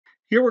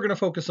Here we're going to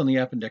focus on the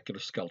appendicular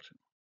skeleton.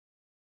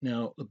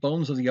 Now, the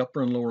bones of the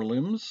upper and lower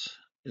limbs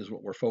is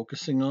what we're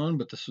focusing on,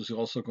 but this is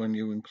also going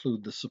to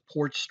include the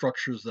support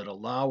structures that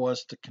allow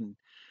us to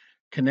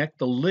connect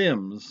the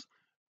limbs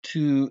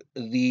to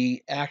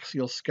the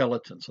axial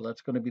skeleton. So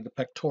that's going to be the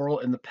pectoral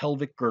and the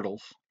pelvic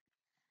girdles.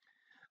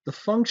 The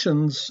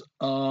functions,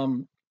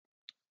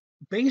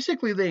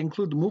 basically they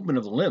include the movement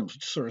of the limbs,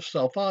 which is sort of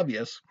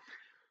self-obvious,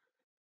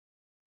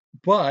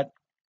 but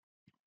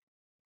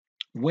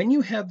when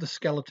you have the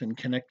skeleton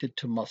connected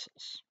to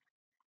muscles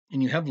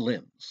and you have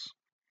limbs,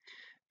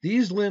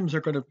 these limbs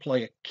are going to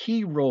play a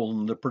key role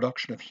in the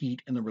production of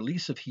heat and the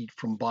release of heat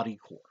from body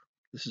core.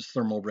 This is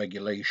thermal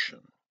regulation.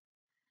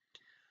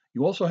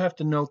 You also have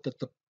to note that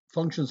the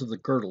functions of the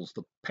girdles,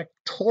 the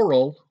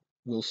pectoral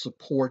will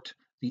support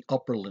the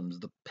upper limbs,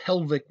 the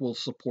pelvic will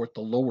support the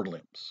lower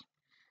limbs.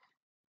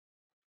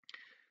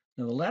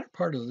 Now, the latter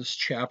part of this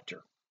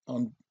chapter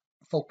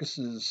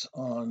focuses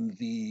on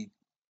the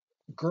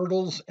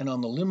girdles and on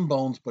the limb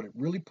bones, but it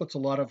really puts a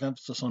lot of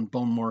emphasis on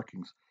bone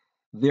markings.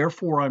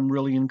 Therefore, I'm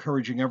really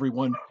encouraging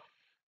everyone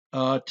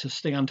to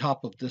stay on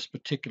top of this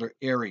particular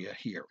area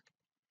here.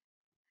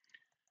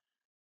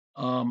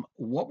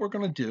 What we're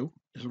going to do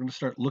is we're going to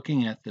start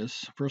looking at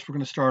this. First, we're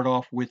going to start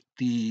off with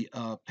the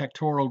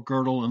pectoral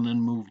girdle and then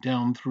move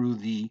down through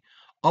the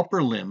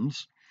upper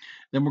limbs.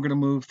 Then we're going to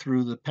move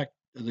through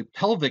the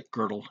pelvic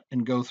girdle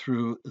and go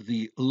through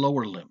the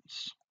lower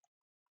limbs.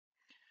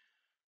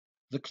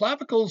 The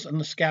clavicles and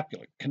the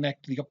scapula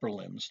connect the upper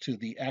limbs to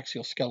the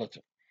axial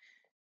skeleton.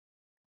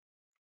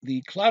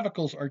 The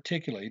clavicles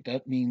articulate,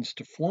 that means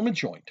to form a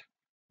joint,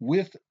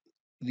 with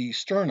the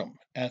sternum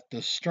at the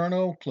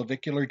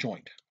sternoclavicular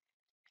joint.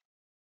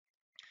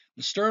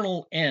 The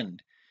sternal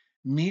end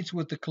meets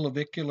with the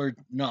clavicular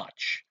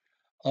notch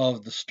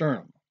of the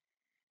sternum,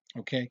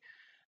 okay?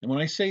 And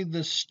when I say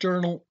the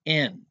sternal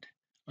end,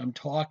 I'm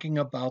talking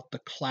about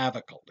the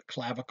clavicle. The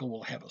clavicle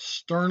will have a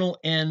sternal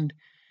end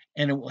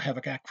and it will have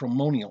an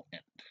acromonial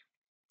end,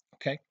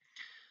 okay?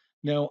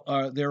 Now,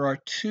 there are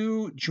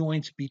two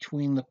joints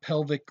between the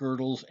pelvic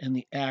girdles and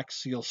the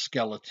axial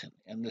skeleton,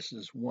 and this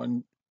is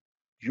one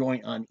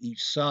joint on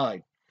each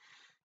side.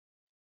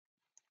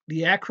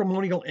 The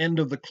acromonial end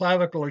of the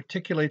clavicle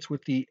articulates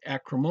with the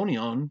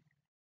acromonion.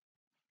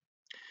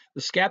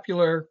 The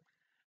scapular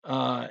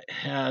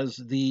has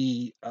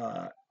the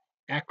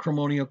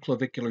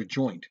acromonio-clavicular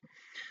joint.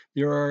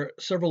 There are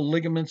several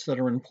ligaments that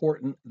are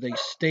important. They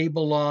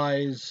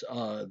stabilize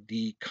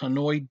the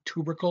conoid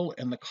tubercle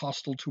and the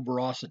costal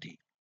tuberosity.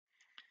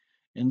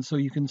 And so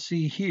you can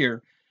see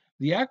here,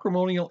 the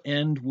acromonial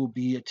end will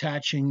be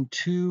attaching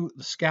to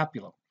the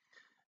scapula.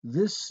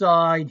 This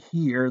side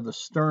here, the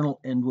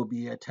sternal end, will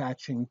be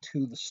attaching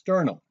to the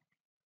sternum.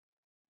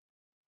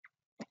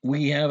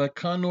 We have a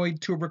conoid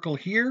tubercle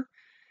here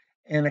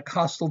and a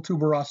costal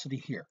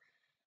tuberosity here.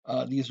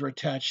 These are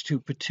attached to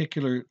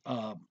particular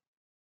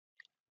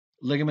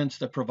ligaments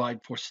that provide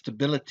for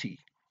stability.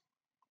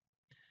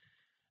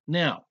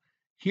 Now,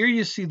 here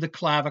you see the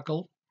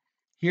clavicle.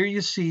 Here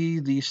you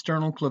see the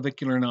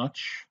sternoclavicular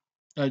notch,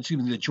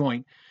 the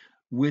joint,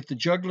 with the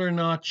jugular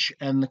notch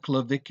and the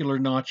clavicular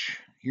notch.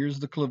 Here's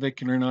the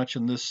clavicular notch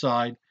on this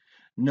side.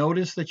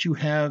 Notice that you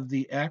have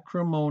the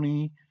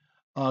acromony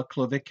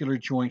clavicular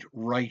joint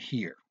right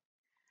here.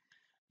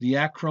 The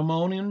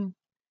acromonion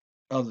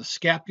of the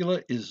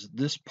scapula is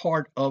this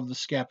part of the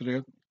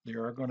scapula.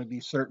 There are going to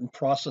be certain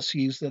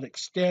processes that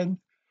extend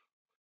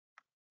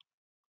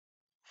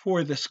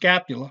for the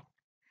scapula.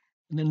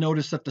 And then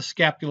notice that the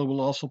scapula will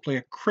also play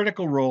a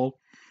critical role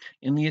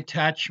in the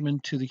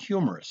attachment to the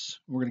humerus.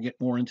 We're going to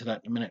get more into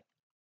that in a minute.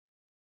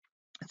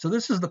 So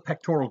this is the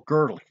pectoral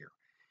girdle here.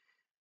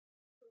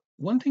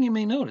 One thing you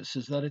may notice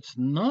is that it's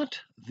not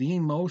the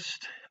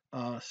most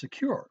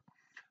secure.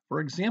 For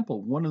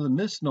example, one of the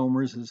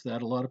misnomers is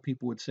that a lot of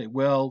people would say,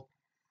 well,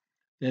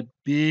 that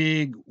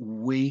big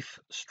waif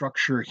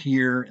structure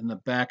here in the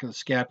back of the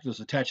scapula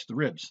is attached to the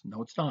ribs.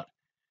 No, it's not.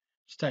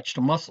 It's attached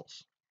to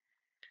muscles.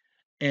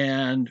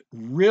 And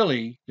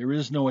really, there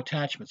is no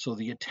attachment. So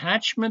the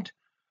attachment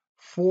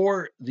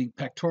for the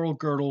pectoral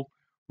girdle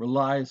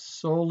relies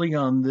solely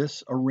on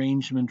this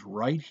arrangement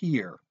right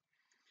here,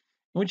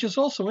 which is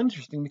also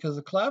interesting because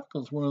the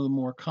clavicle is one of the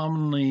more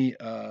commonly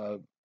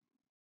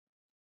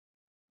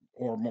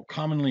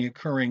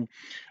occurring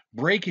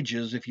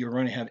breakages if you're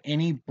going to have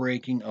any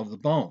breaking of the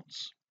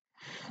bones.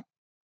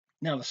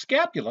 Now, the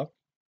scapula,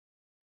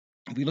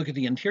 if we look at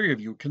the anterior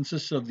view,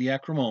 consists of the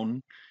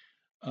acromonion,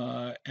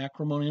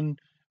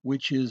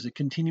 which is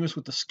continuous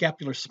with the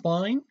scapular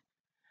spine,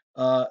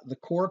 the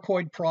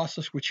coracoid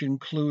process, which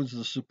includes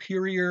the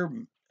superior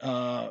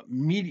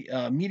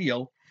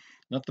medial,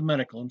 not the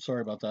medical, I'm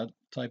sorry about that,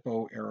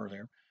 typo error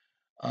there,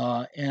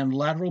 and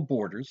lateral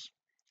borders.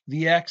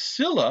 The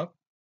axilla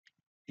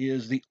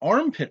is the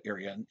armpit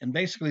area, and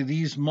basically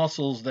these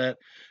muscles that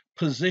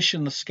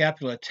position the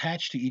scapula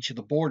attached to each of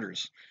the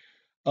borders.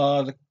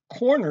 The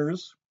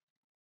corners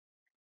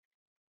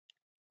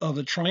of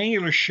the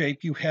triangular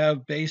shape, you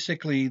have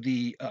basically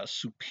the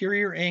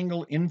superior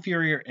angle,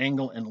 inferior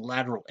angle, and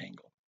lateral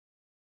angle.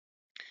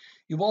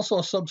 You've also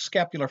a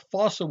subscapular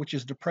fossa, which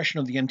is depression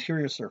of the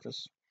anterior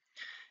surface.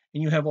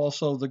 And you have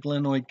also the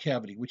glenoid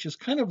cavity, which is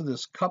kind of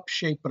this cup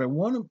shape, but I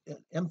want to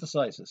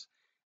emphasize this.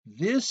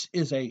 This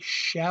is a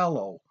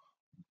shallow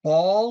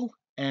ball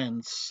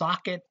and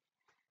socket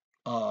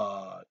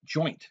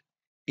joint.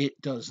 It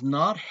does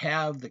not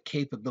have the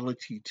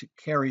capability to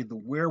carry the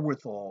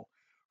wherewithal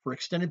for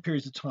extended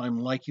periods of time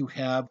like you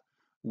have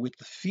with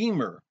the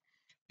femur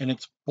and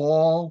its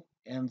ball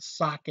and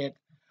socket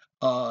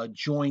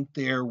joint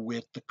there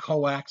with the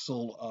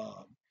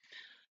coaxial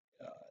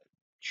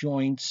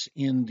joints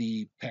in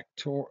the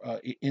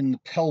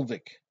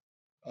pelvic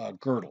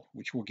girdle,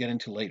 which we'll get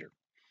into later.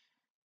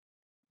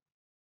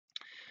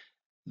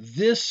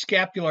 This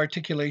scapular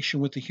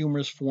articulation with the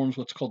humerus forms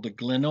what's called the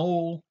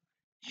glenohumeral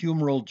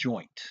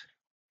joint.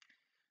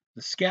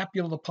 The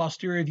scapula, the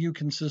posterior view,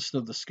 consists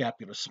of the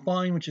scapular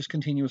spine, which is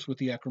continuous with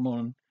the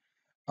acromion,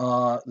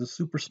 the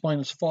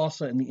supraspinous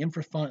fossa, and the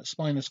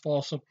infraspinous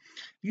fossa.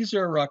 These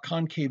are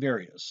concave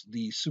areas.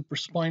 The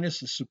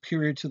supraspinous is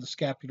superior to the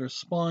scapular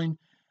spine.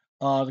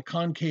 The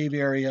concave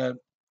area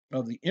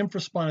of the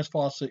infraspinous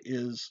fossa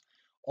is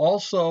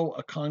also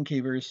a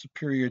concave area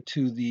superior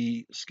to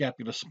the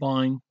scapular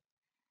spine.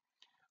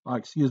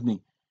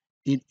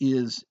 It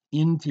is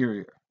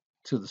inferior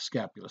to the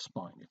scapular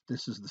spine. If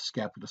this is the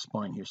scapular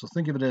spine here. So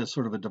think of it as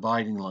sort of a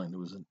dividing line. There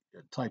was a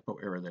typo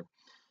error there.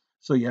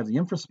 So you have the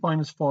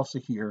infraspinous fossa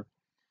here,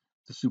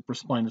 the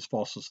supraspinous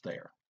fossa is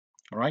there.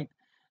 All right.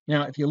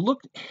 Now, if you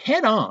look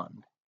head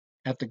on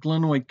at the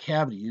glenoid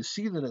cavity, you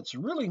see that it's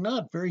really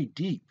not very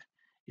deep.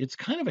 It's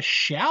kind of a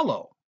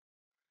shallow.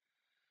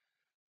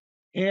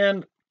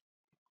 And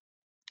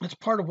that's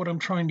part of what I'm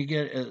trying to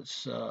get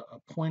as a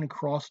point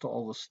across to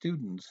all the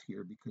students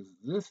here, because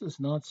this is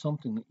not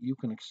something that you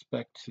can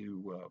expect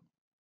to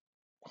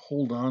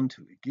hold on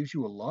to. It gives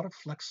you a lot of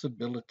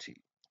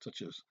flexibility,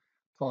 such as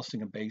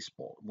tossing a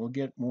baseball. We'll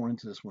get more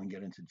into this when we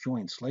get into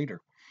joints later.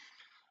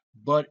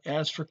 But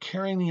as for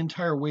carrying the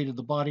entire weight of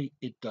the body,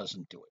 it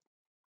doesn't do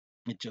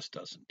it. It just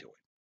doesn't do it.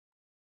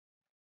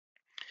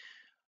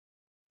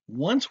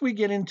 Once we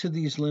get into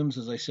these limbs,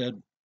 as I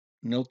said,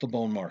 note the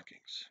bone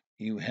markings.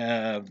 You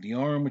have the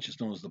arm, which is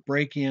known as the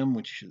brachium,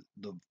 which is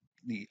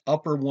the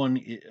upper one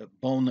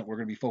bone that we're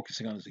going to be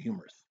focusing on is the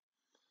humerus.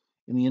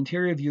 In the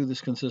anterior view, this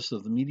consists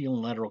of the medial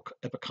and lateral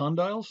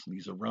epicondyles.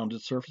 These are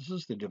rounded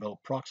surfaces. They develop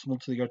proximal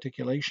to the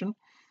articulation,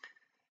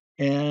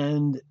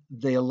 and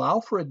they allow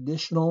for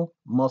additional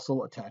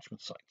muscle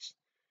attachment sites.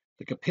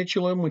 The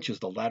capitulum, which is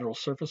the lateral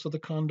surface of the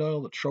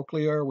condyle, the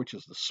trochlear, which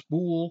is the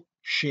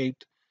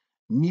spool-shaped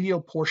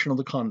medial portion of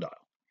the condyle,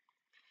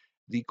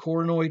 the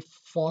coronoid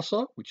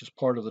fossa, which is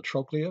part of the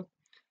trochlea,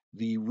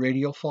 the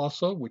radial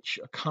fossa, which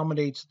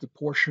accommodates the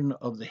portion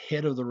of the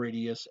head of the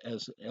radius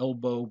as the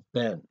elbow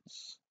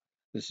bends.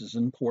 This is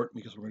important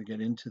because we're going to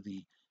get into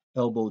the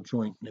elbow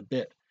joint in a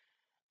bit.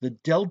 The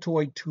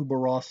deltoid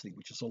tuberosity,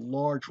 which is a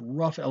large,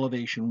 rough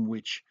elevation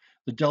which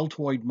the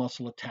deltoid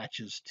muscle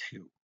attaches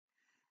to.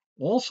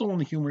 Also in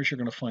the humerus, you're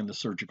going to find the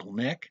surgical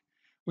neck,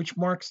 which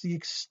marks the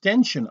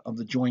extension of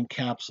the joint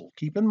capsule.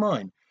 Keep in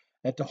mind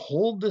that to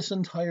hold this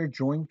entire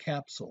joint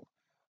capsule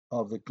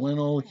of the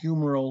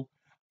glenohumeral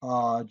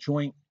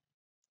joint,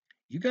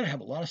 you got to have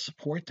a lot of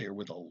support there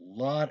with a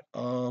lot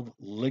of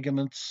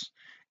ligaments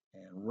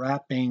and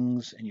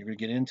wrappings, and you're going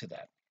to get into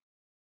that,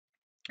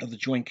 of the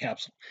joint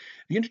capsule.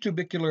 The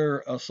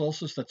intertubercular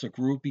sulcus, that's a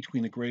groove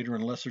between the greater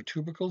and lesser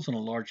tubercles and a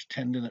large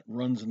tendon that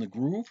runs in the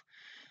groove.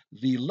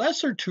 The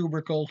lesser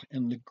tubercle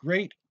and the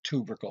great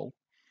tubercle.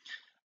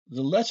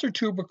 The lesser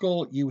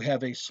tubercle, you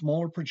have a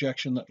smaller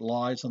projection that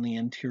lies on the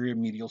anterior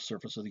medial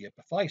surface of the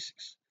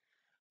epiphysis.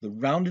 The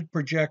rounded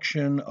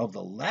projection of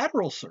the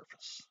lateral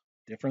surface,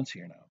 difference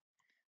here now,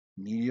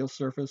 medial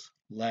surface,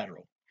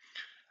 lateral,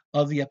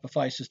 of the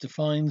epiphysis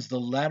defines the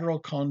lateral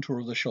contour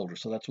of the shoulder.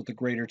 So that's what the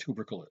greater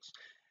tubercle is.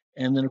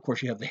 And then, of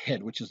course, you have the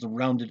head, which is the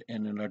rounded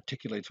end and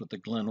articulates with the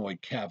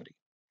glenoid cavity.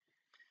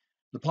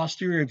 The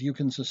posterior view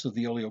consists of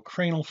the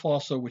oleocranial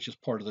fossa, which is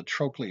part of the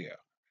trochlea,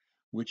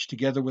 which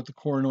together with the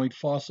coronoid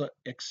fossa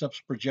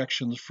accepts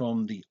projections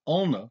from the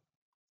ulna,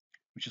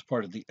 which is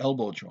part of the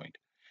elbow joint,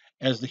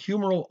 as the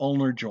humeral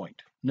ulnar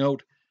joint.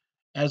 Note,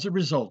 as a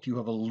result, you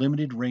have a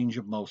limited range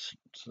of motion.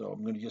 So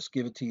I'm going to just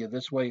give it to you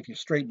this way. If you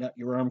straighten out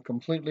your arm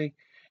completely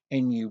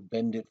and you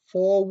bend it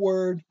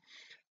forward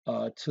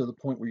to the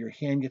point where your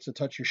hand gets to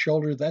touch your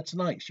shoulder, that's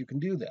nice. You can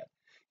do that.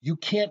 You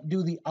can't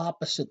do the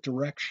opposite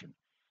direction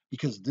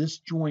because this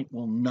joint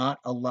will not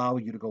allow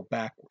you to go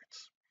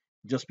backwards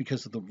just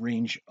because of the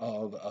range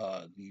of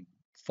the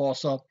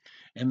fossa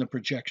and the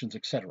projections,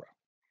 etc.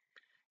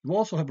 You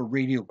also have a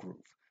radial groove,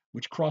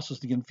 which crosses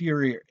the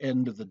inferior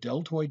end of the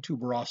deltoid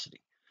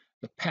tuberosity.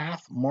 The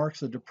path marks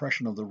the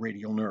depression of the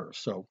radial nerve.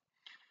 So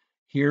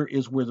here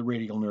is where the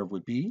radial nerve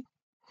would be.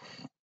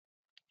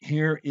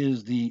 Here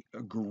is the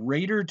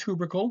greater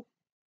tubercle,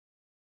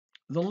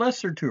 the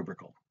lesser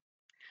tubercle.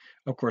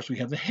 Of course, we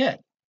have the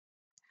head.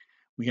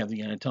 We have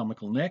the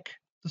anatomical neck,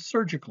 the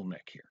surgical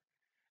neck here,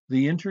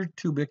 the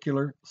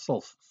intertubercular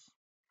sulcus.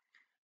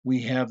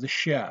 We have the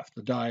shaft,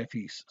 the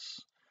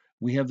diaphysis.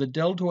 We have the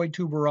deltoid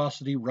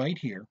tuberosity right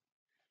here,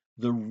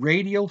 the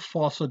radial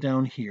fossa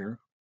down here,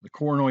 the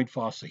coronoid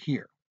fossa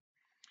here,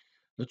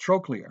 the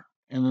trochlear,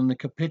 and then the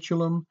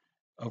capitulum,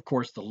 of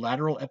course, the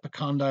lateral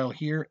epicondyle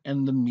here,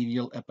 and the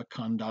medial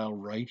epicondyle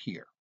right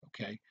here.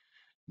 Okay,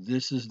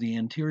 this is the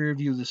anterior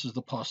view, this is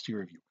the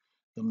posterior view.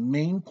 The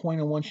main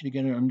point I want you to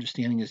get an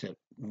understanding is that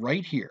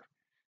right here,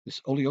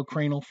 this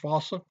oleocranial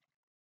fossa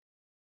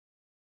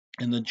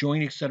and the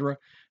joint, etc.,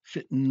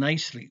 fit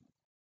nicely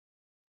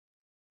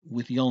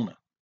with the ulna,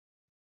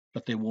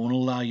 but they won't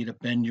allow you to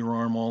bend your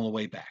arm all the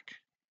way back.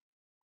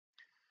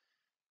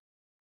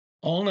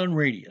 Ulna and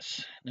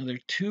radius. Now, there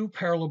are two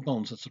parallel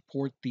bones that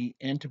support the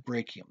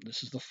antebrachium.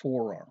 This is the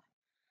forearm.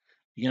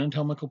 The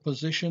anatomical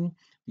position,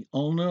 the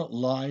ulna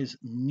lies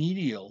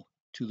medial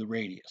to the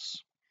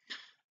radius.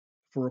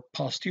 For a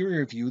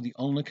posterior view, the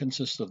ulna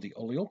consists of the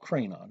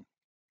oleocranon.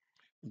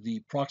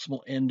 The proximal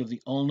end of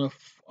the ulna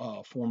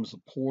forms the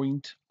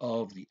point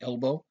of the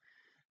elbow.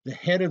 The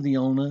head of the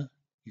ulna,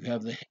 you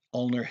have the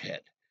ulnar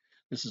head.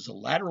 This is a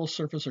lateral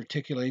surface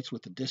articulates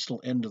with the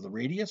distal end of the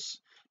radius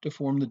to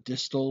form the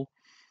distal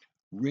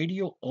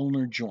radial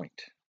ulnar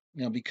joint.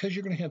 Now, because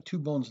you're going to have two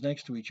bones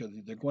next to each other,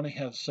 they're going to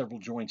have several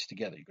joints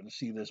together. You're going to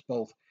see this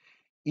both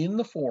in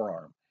the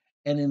forearm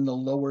and in the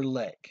lower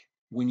leg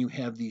when you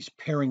have these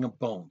pairing of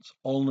bones,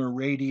 ulnar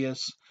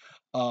radius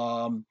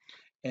and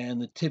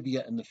the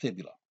tibia and the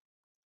fibula.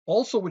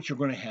 Also, what you're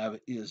going to have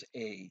is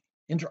a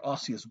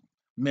interosseous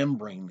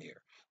membrane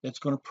there that's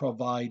going to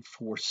provide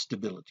for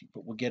stability,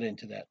 but we'll get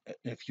into that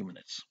in a few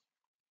minutes.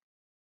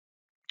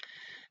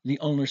 The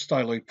ulnar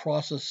styloid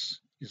process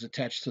is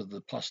attached to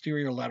the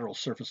posterior lateral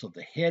surface of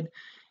the head.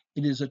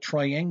 It is a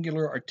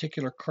triangular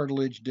articular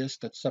cartilage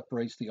disc that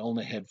separates the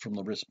ulnar head from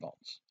the wrist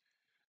bones.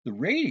 The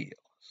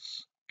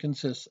radius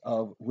consists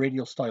of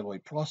radial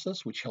styloid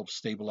process, which helps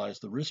stabilize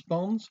the wrist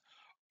bones,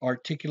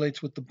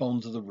 articulates with the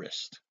bones of the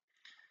wrist.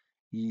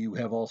 You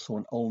have also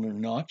an ulnar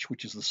notch,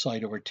 which is the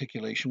site of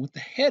articulation with the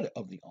head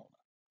of the ulna.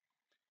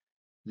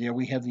 There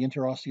we have the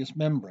interosseous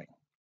membrane.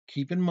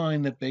 Keep in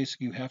mind that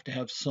basically you have to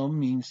have some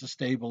means to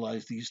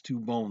stabilize these two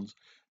bones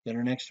that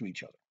are next to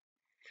each other.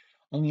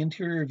 On the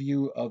interior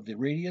view of the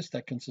radius,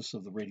 that consists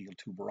of the radial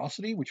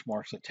tuberosity, which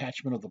marks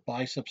attachment of the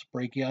biceps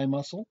brachii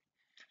muscle,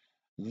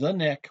 the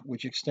neck,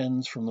 which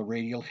extends from the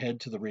radial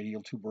head to the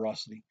radial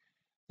tuberosity,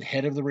 the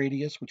head of the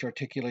radius, which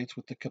articulates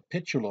with the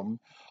capitulum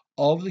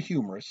of the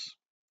humerus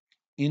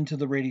into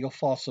the radial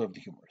fossa of the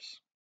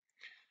humerus.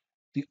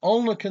 The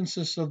ulna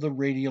consists of the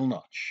radial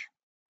notch.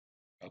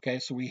 Okay,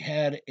 so we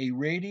had a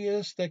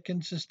radius that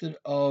consisted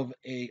of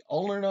a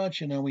ulnar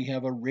notch, and now we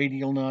have a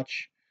radial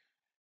notch.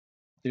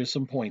 There's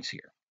some points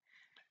here.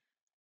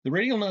 The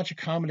radial notch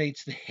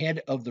accommodates the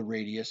head of the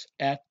radius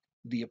at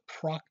the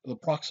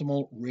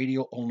proximal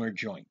radial ulnar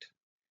joint.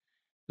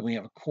 Then we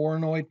have a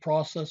coronoid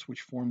process,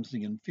 which forms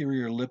the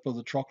inferior lip of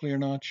the trochlear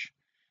notch.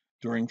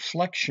 During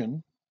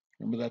flexion,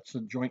 remember that's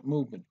the joint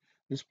movement,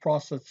 this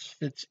process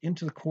fits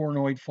into the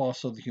coronoid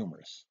fossa of the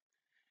humerus.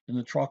 In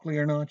the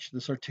trochlear notch,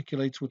 this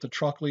articulates with the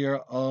trochlea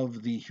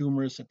of the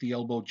humerus at the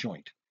elbow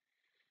joint.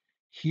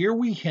 Here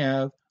we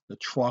have the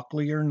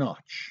trochlear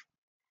notch.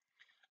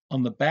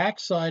 On the back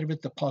side of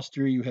it, the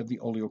posterior, you have the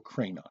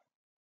oleocranon.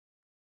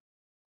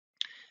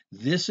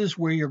 This is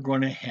where you're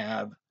going to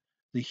have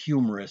the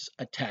humerus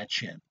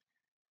attach in.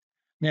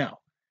 Now,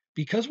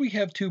 because we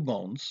have two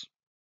bones,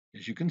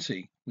 as you can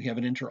see, we have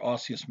an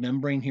interosseous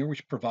membrane here,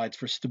 which provides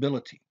for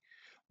stability.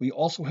 We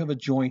also have a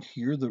joint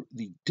here,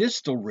 the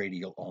distal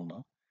radial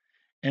ulna,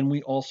 and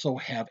we also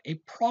have a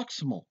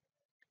proximal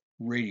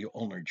radial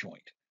ulnar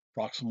joint,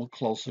 proximal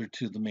closer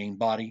to the main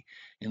body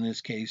in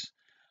this case.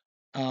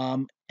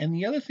 And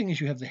the other thing is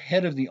you have the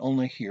head of the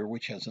ulna here,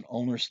 which has an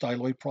ulnar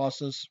styloid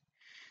process.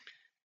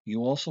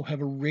 You also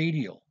have a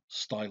radial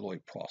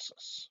styloid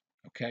process,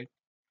 okay?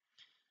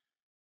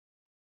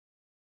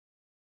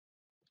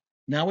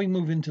 Now we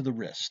move into the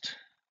wrist.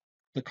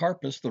 The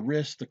carpus, the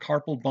wrist, the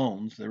carpal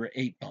bones, there are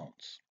 8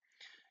 bones.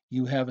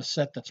 You have a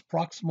set that's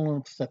proximal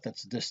and a set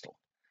that's distal.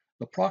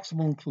 The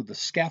proximal include the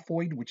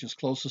scaphoid, which is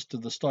closest to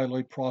the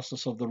styloid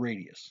process of the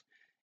radius.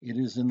 It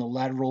is in the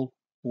lateral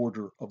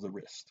border of the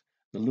wrist.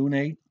 The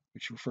lunate,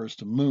 which refers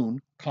to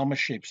moon,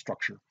 comma-shaped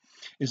structure,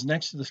 is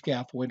next to the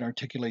scaphoid and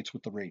articulates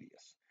with the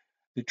radius.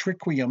 The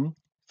triquium,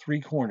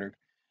 3-cornered,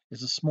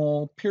 is a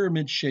small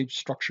pyramid-shaped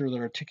structure that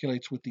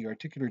articulates with the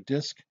articular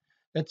disc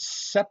that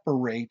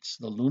separates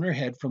the lunar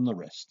head from the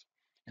wrist.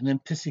 And then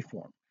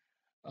pisiform.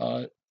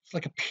 It's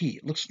like a pea.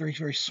 It looks very,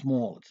 very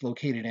small. It's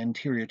located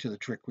anterior to the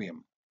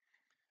triquium.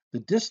 The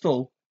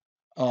distal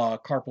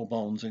carpal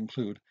bones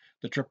include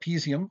the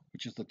trapezium,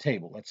 which is the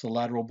table. That's the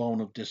lateral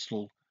bone of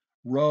distal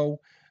row.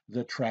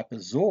 The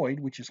trapezoid,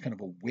 which is kind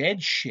of a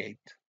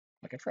wedge-shaped,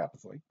 like a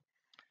trapezoid.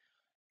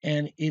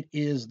 And it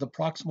is the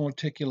proximal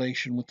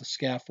articulation with the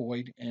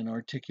scaphoid and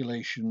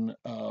articulation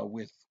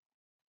with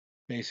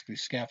basically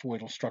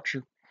scaphoidal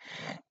structure.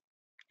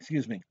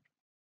 Excuse me.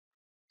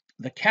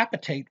 The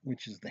capitate,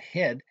 which is the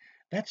head,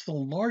 that's the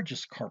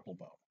largest carpal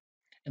bone.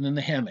 And then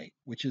the hamate,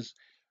 which is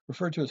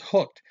referred to as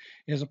hooked,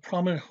 it has a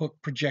prominent hook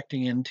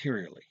projecting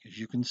anteriorly, as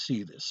you can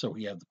see this. So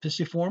we have the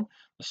pisiform,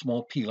 the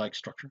small pea-like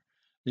structure,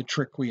 the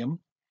triquium,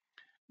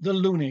 the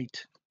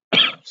lunate,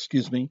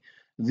 excuse me,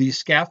 the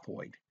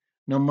scaphoid.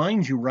 Now,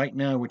 mind you, right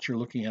now, what you're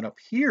looking at up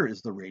here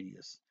is the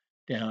radius.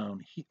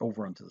 Down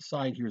over onto the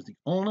side, here's the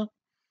ulna.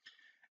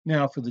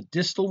 Now, for the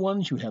distal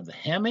ones, you have the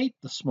hamate,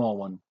 the small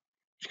one,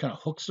 which kind of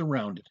hooks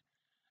around it.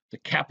 The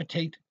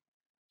capitate,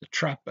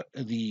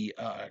 the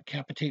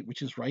capitate,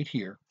 which is right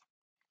here,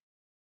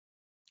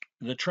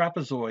 the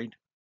trapezoid,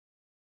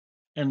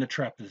 and the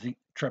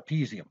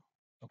trapezium.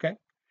 Okay?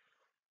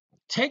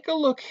 Take a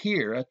look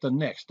here at the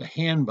next, the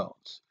hand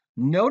bones.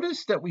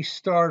 Notice that we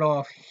start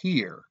off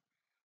here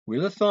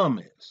where the thumb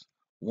is.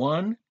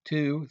 1,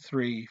 2,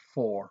 3,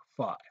 4,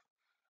 5.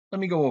 Let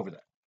me go over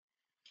that.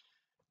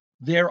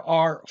 There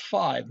are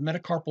 5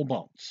 metacarpal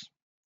bones.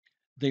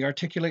 They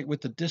articulate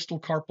with the distal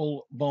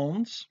carpal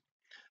bones.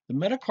 The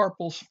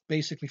metacarpals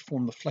basically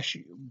form the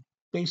fleshy,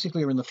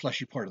 basically are in the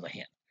fleshy part of the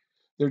hand.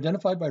 They're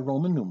identified by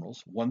Roman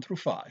numerals 1 through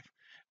 5,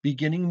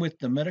 beginning with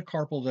the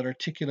metacarpal that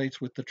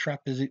articulates with the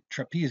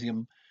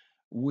trapezium,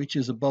 which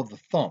is above the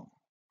thumb.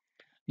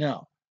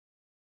 Now,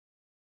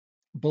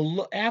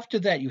 after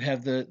that, you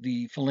have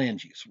the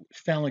phalanges.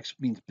 Phalanx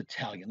means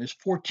battalion. There's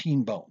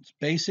 14 bones.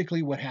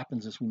 Basically, what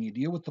happens is when you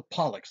deal with the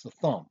pollex, the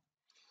thumb,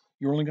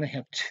 you're only going to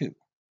have 2.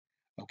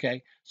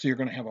 Okay, so you're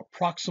going to have a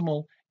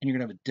proximal and you're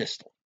going to have a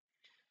distal.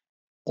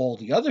 All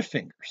the other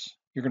fingers,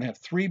 you're going to have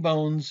 3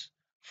 bones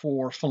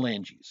for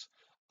phalanges: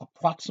 a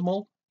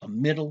proximal, a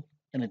middle,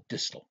 and a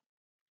distal.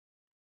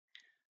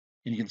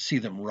 And you can see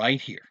them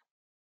right here.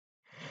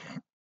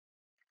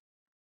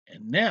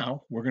 And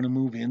now we're going to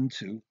move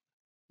into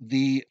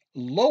the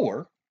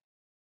lower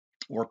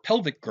or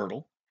pelvic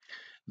girdle,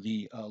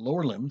 the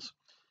lower limbs.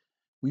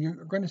 We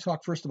are going to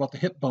talk first about the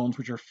hip bones,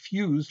 which are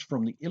fused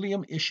from the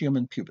ilium, ischium,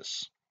 and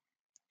pubis.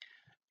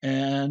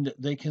 And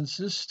they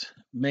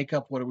make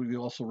up what we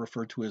also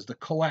refer to as the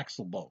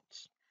coaxial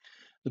bones.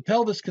 The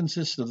pelvis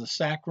consists of the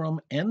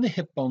sacrum and the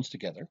hip bones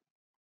together.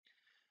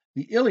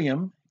 The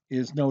ilium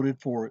is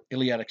noted for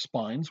iliac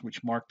spines,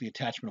 which mark the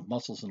attachment of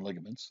muscles and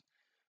ligaments.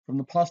 From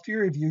the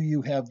posterior view,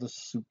 you have the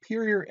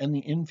superior and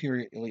the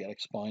inferior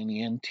iliac spine.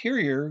 The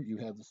anterior, you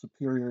have the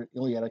superior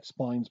iliac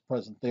spines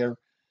present there.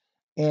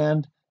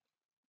 And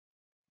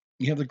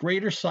you have the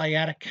greater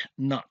sciatic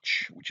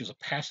notch, which is a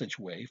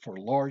passageway for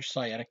large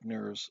sciatic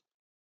nerves,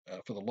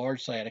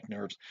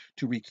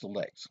 to reach the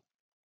legs.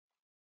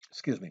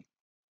 Excuse me.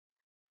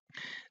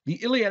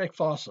 The iliac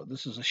fossa,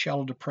 this is a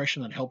shallow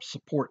depression that helps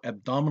support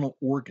abdominal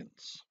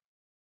organs.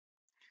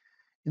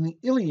 In the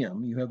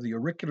ilium, you have the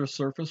auricular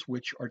surface,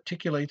 which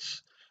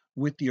articulates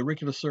with the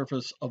auricular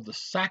surface of the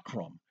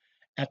sacrum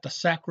at the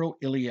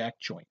sacroiliac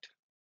joint.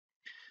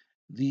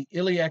 The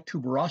iliac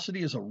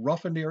tuberosity is a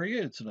roughened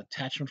area. It's an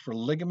attachment for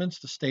ligaments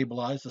to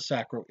stabilize the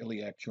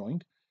sacroiliac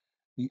joint.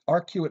 The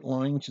arcuate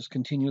line, which is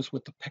continuous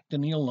with the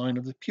pectineal line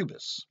of the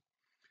pubis.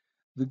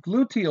 The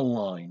gluteal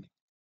line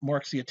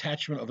marks the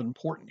attachment of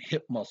important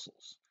hip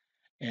muscles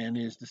and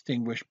is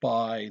distinguished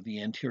by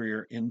the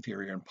anterior,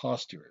 inferior, and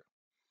posterior.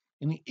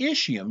 In the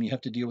ischium, you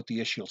have to deal with the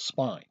ischial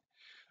spine,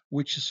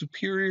 which is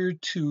superior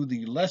to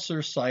the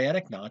lesser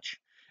sciatic notch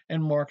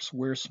and marks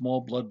where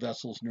small blood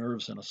vessels,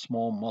 nerves, and a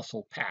small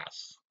muscle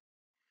pass.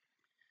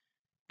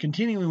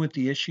 Continuing with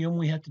the ischium,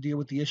 we have to deal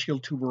with the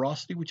ischial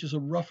tuberosity, which is a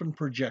roughened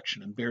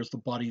projection and bears the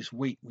body's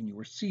weight when you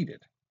are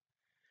seated.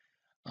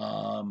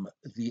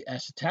 The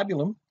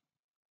acetabulum,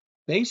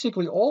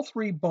 basically all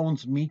 3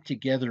 bones meet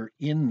together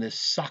in this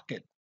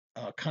socket,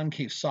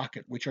 concave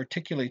socket, which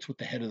articulates with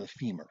the head of the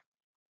femur.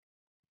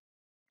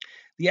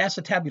 The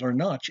acetabular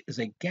notch is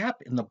a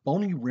gap in the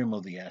bony rim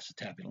of the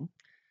acetabulum.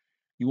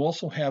 You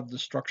also have the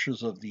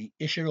structures of the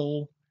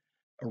ischial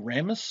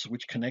ramus,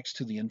 which connects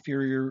to the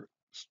inferior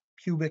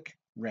pubic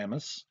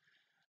ramus,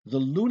 the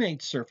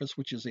lunate surface,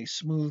 which is a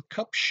smooth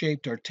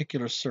cup-shaped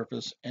articular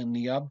surface, and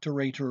the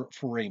obturator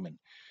foramen.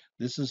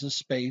 This is a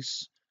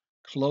space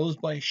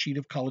closed by a sheet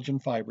of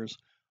collagen fibers.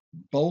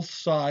 Both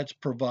sides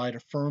provide a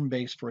firm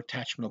base for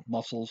attachment of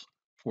muscles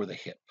for the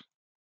hip.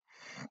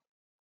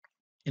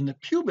 In the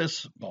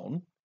pubis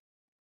bone,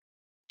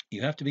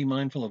 you have to be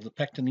mindful of the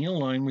pectineal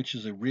line, which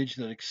is a ridge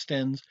that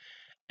extends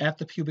at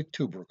the pubic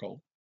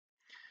tubercle,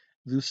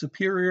 the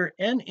superior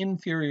and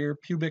inferior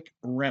pubic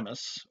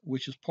ramus,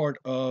 which is part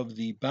of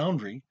the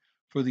boundary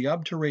for the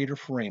obturator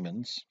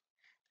foramens,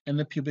 and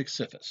the pubic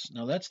syphus.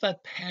 Now that's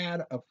that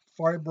pad of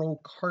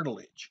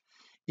fibrocartilage.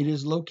 It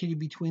is located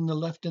between the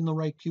left and the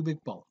right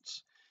pubic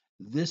bones.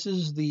 This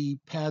is the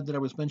pad that I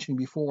was mentioning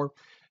before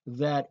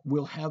that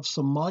will have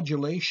some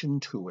modulation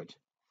to it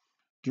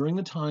during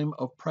the time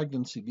of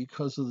pregnancy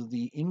because of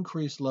the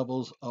increased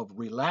levels of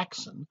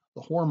relaxin,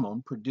 the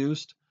hormone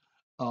produced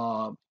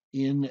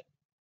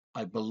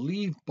I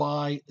believe,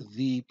 by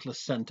the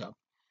placenta.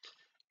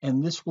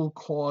 And this will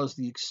cause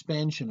the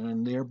expansion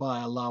and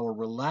thereby allow a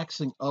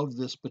relaxing of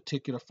this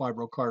particular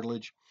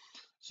fibrocartilage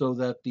so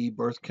that the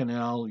birth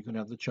canal, you can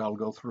have the child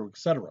go through,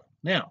 etc.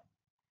 Now,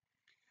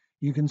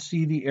 You can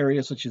see the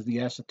areas such as the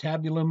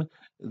acetabulum,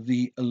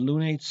 the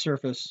lunate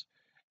surface,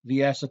 the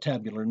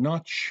acetabular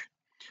notch.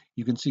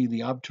 You can see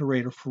the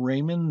obturator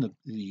foramen,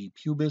 the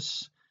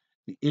pubis,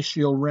 the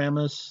ischial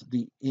ramus,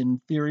 the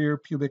inferior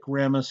pubic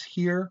ramus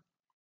here,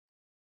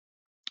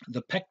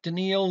 the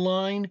pectineal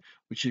line,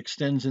 which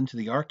extends into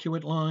the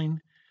arcuate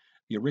line,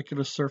 the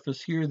auricular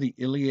surface here, the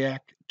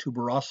iliac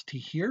tuberosity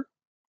here,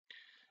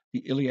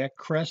 the iliac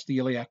crest, the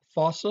iliac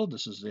fossa,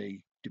 this is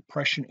a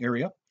depression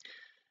area,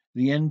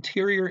 the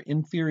anterior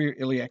inferior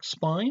iliac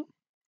spine,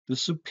 the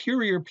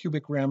superior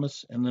pubic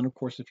ramus, and then of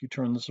course if you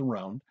turn this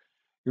around,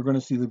 you're going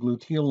to see the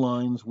gluteal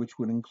lines, which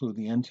would include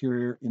the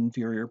anterior,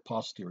 inferior,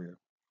 posterior.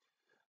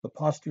 The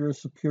posterior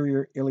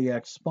superior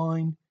iliac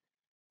spine,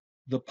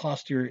 the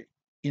posterior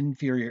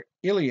inferior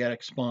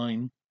iliac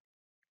spine,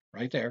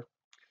 right there,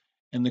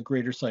 and the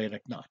greater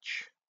sciatic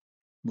notch.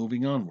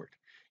 Moving onward,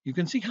 you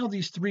can see how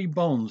these three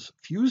bones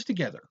fuse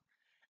together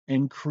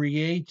and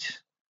create,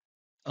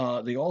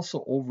 they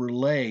also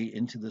overlay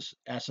into this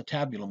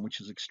acetabulum, which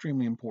is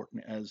extremely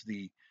important as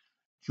the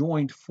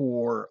joint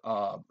for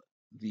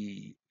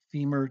the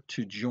femur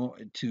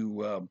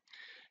to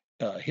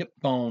hip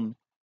bone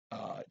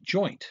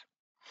joint.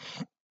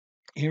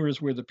 Here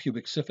is where the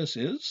pubic syphus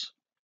is.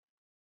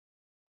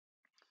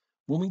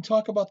 When we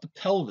talk about the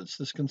pelvis,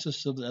 this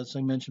consists of, as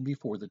I mentioned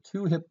before, the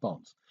two hip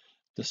bones,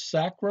 the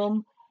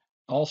sacrum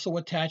also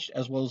attached,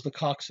 as well as the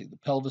coccyx. The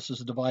pelvis is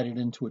divided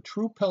into a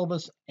true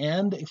pelvis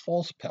and a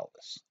false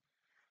pelvis.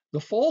 The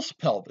false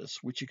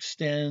pelvis, which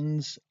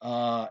extend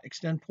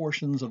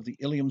portions of the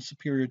ilium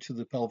superior to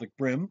the pelvic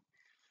brim.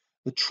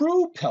 The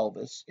true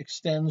pelvis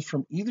extends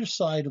from either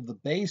side of the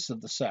base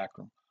of the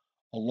sacrum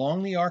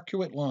along the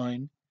arcuate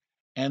line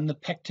and the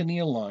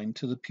pectineal line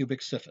to the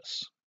pubic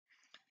syphus.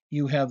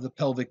 You have the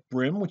pelvic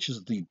brim, which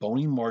is the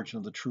bony margin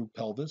of the true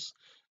pelvis,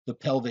 the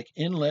pelvic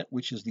inlet,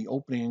 which is the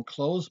opening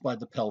enclosed by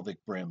the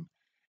pelvic brim,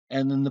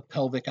 and then the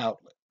pelvic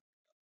outlet.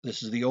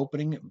 This is the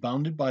opening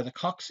bounded by the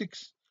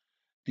coccyx,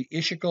 the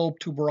ischial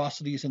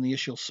tuberosities and the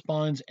ischial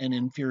spines, and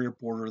inferior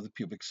border of the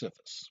pubic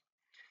syphus.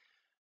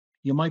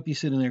 You might be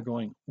sitting there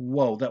going,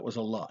 whoa, that was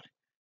a lot.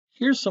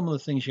 Here's some of the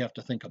things you have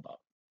to think about.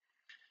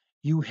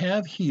 You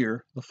have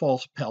here the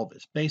false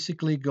pelvis,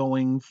 basically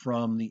going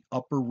from the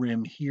upper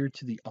rim here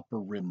to the upper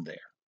rim there.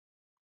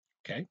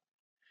 Okay.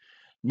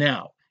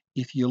 Now,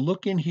 if you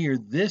look in here,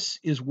 this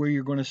is where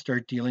you're going to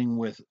start dealing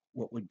with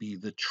what would be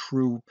the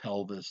true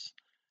pelvis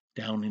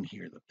down in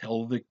here. The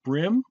pelvic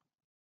brim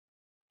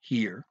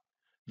here,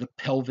 the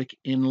pelvic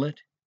inlet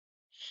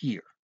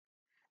here.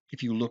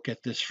 If you look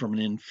at this from an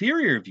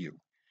inferior view,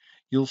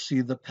 you'll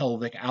see the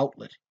pelvic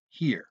outlet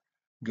here,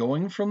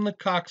 going from the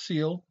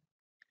coccygeal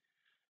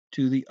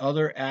to the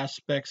other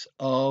aspects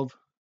of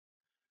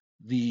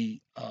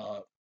the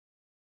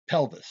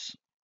pelvis,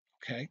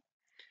 okay?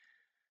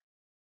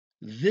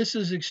 This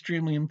is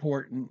extremely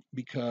important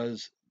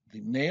because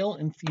the male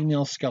and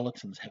female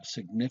skeletons have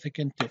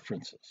significant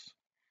differences.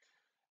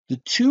 The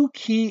two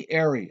key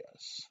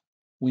areas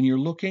when you're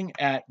looking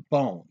at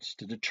bones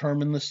to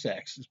determine the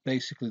sex is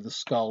basically the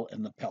skull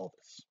and the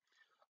pelvis.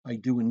 I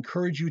do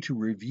encourage you to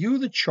review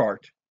the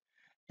chart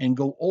and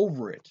go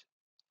over it,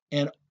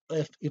 and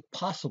if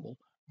possible,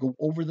 go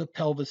over the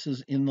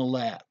pelvises in the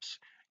labs.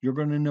 You're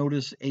going to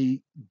notice a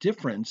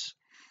difference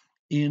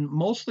in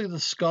mostly the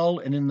skull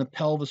and in the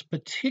pelvis,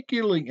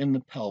 particularly in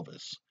the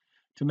pelvis,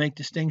 to make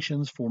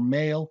distinctions for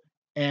male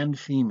and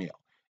female.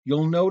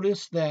 You'll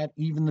notice that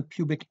even the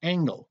pubic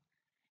angle,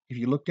 if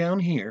you look down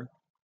here,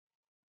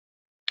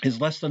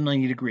 is less than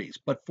 90 degrees.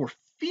 But for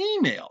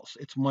females,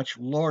 it's much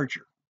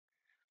larger,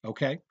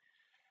 okay?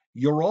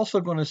 You're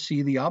also going to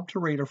see the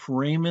obturator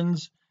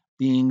foramens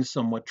being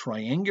somewhat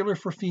triangular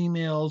for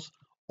females,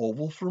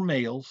 oval for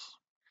males,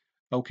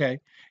 okay?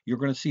 You're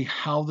going to see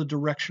how the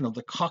direction of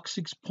the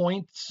coccyx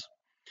points,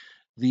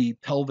 the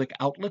pelvic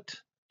outlet,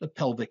 the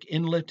pelvic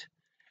inlet,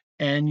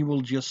 and you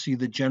will just see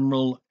the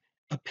general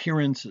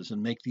appearances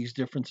and make these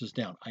differences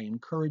down. I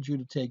encourage you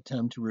to take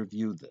time to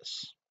review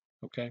this,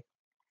 okay?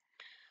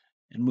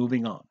 And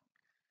moving on.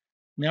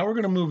 Now we're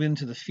going to move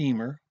into the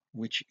femur,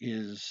 which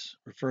is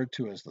referred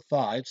to as the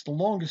thigh. It's the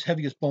longest,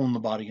 heaviest bone in the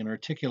body and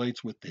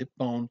articulates with the hip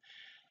bone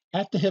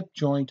at the hip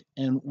joint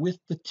and with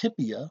the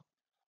tibia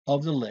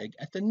of the leg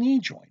at the knee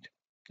joint.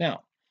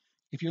 Now,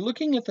 if you're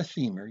looking at the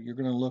femur, you're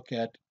going to look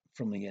at,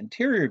 from the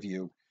anterior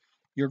view,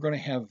 you're going to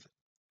have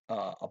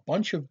a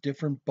bunch of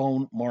different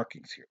bone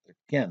markings here.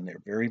 Again,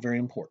 they're very, very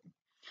important.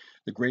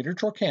 The greater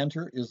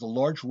trochanter is the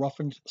large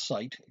roughened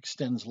site,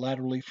 extends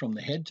laterally from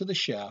the head to the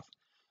shaft,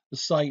 the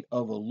site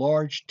of a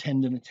large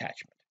tendon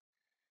attachment.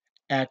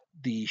 At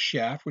the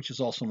shaft, which is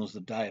also known as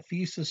the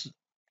diaphysis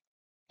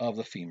of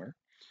the femur,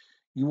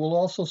 you will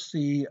also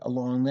see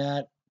along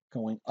that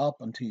going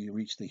up until you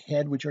reach the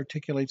head, which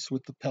articulates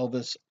with the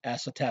pelvis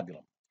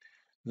acetabulum.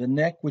 The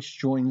neck, which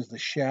joins the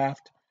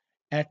shaft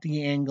at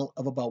the angle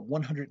of about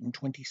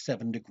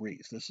 127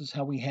 degrees. This is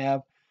how we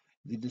have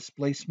the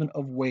displacement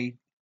of weight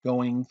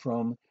going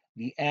from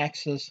the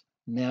axis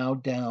now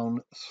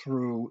down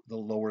through the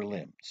lower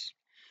limbs.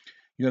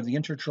 You have the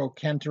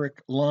intertrochanteric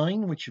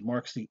line, which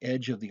marks the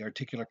edge of the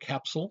articular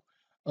capsule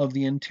of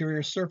the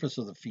anterior surface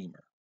of the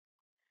femur.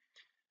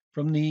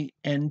 From the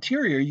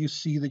anterior, you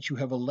see that you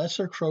have a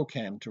lesser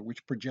trochanter,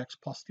 which projects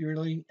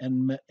posteriorly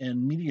and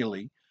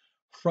medially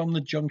from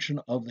the junction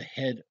of the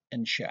head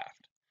and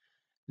shaft.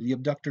 The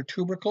abductor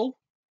tubercle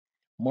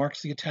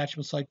marks the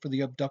attachment site for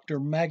the abductor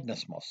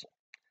magnus muscle.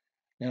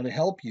 Now, to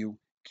help you,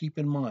 keep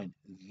in mind,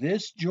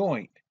 this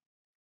joint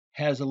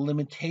has a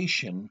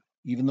limitation,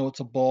 even though it's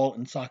a ball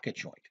and socket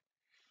joint.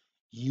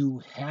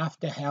 You have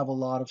to have a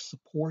lot of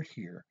support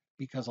here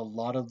because a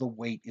lot of the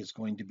weight is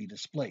going to be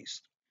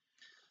displaced.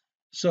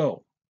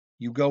 So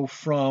you go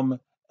from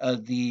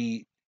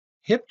the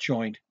hip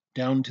joint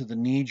down to the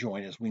knee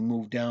joint as we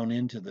move down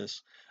into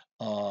this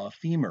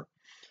femur.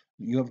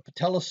 You have a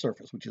patella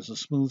surface, which is a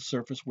smooth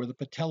surface where the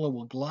patella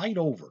will glide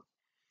over.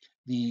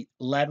 The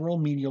lateral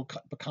medial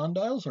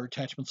epicondyles are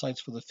attachment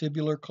sites for the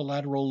fibular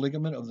collateral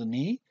ligament of the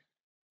knee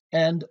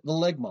and the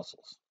leg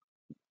muscles.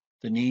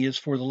 The knee is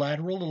for the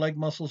lateral, the leg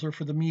muscles are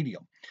for the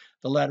medial.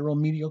 The lateral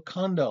medial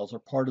condyles are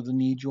part of the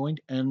knee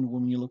joint, and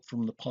when you look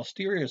from the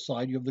posterior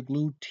side, you have the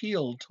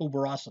gluteal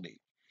tuberosity.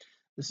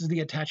 This is the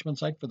attachment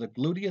site for the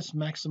gluteus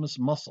maximus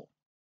muscle.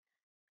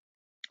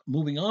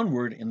 Moving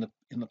onward in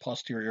the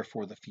posterior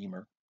for the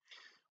femur,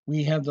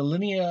 we have the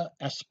linea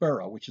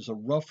aspera, which is a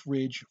rough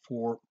ridge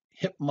for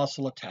hip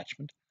muscle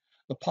attachment,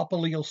 the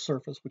popliteal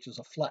surface, which is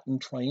a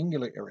flattened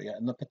triangular area,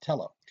 and the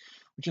patella,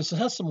 which is a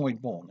sesamoid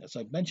bone. As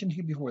I've mentioned to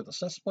you before, the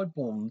sesamoid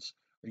bones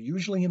are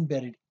usually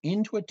embedded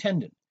into a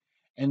tendon,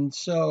 and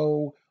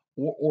so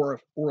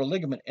or a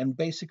ligament, and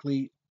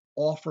basically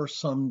offer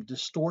some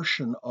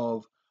distortion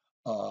of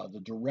the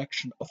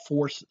direction of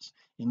forces.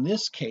 In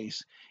this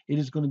case, it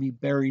is going to be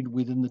buried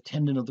within the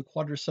tendon of the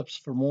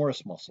quadriceps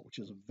femoris muscle, which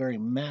is a very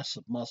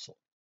massive muscle.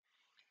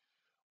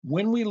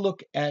 When we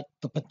look at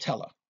the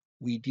patella,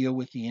 we deal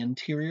with the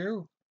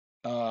anterior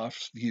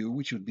view,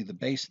 which would be the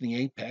base and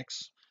the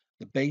apex.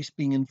 The base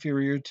being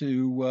inferior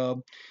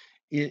to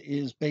it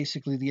is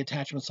basically the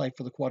attachment site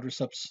for the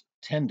quadriceps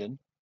tendon.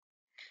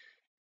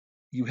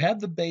 You have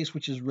the base,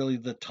 which is really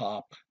the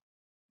top.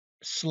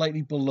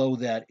 Slightly below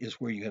that is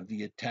where you have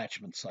the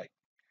attachment site.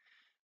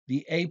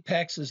 The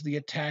apex is the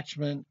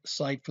attachment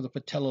site for the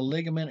patella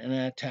ligament, and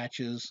it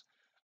attaches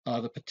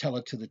the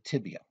patella to the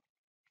tibia.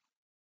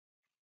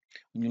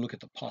 When you look at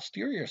the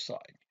posterior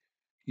side,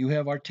 you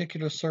have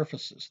articular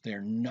surfaces.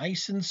 They're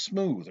nice and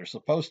smooth, they're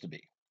supposed to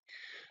be.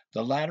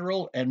 The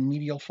lateral and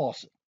medial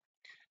faucet.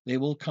 They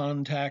will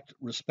contact,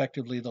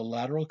 respectively, the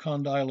lateral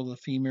condyle of the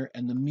femur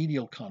and the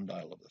medial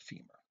condyle of the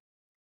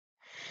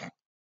femur.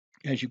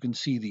 As you can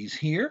see these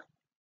here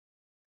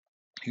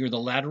are the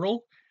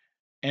lateral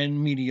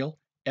and medial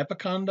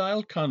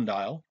epicondyle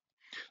condyle,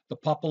 the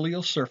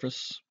popliteal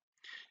surface.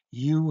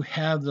 You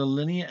have the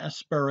linea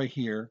aspera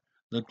here,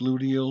 the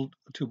gluteal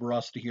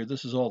tuberosity here.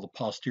 This is all the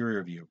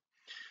posterior view.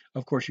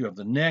 Of course, you have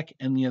the neck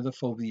and you have the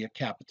fovea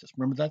capitis.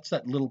 Remember, that's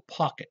that little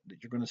pocket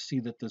that you're going to see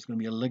that there's going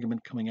to be a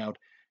ligament coming out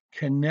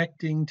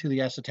connecting to the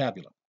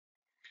acetabulum.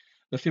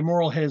 The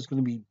femoral head is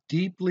going to be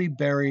deeply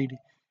buried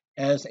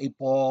as a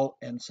ball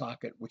and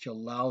socket, which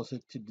allows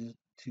it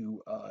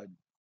to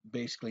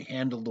basically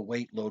handle the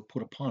weight load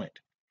put upon it.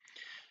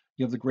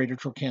 You have the greater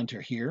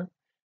trochanter here,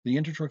 the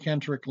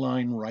intertrochanteric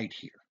line right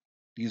here.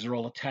 These are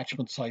all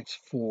attachment sites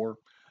for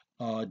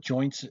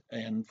joints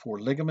and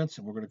for ligaments,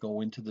 and we're going to go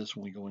into this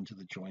when we go into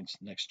the joints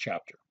next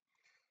chapter.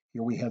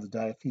 Here we have the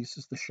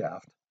diaphysis, the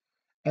shaft,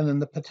 and then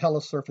the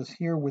patella surface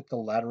here with the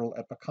lateral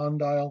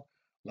epicondyle,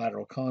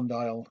 lateral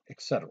condyle,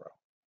 etc.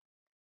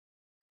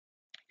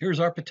 Here's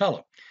our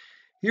patella.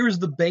 Here is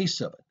the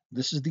base of it.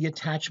 This is the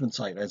attachment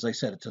site. As I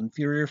said, it's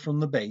inferior from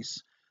the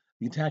base.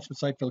 The attachment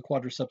site for the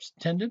quadriceps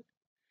tendon,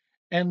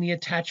 and the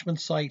attachment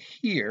site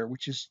here,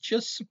 which is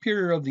just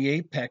superior of the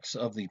apex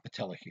of the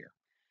patella here.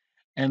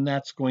 And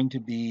that's going to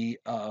be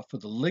for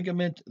the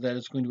ligament that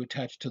is going to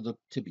attach to the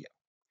tibia.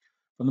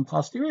 From the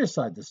posterior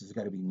side, this has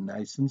got to be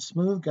nice and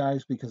smooth,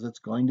 guys, because it's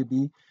going to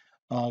be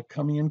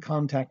coming in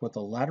contact with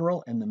the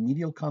lateral and the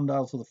medial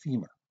condyles of the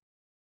femur.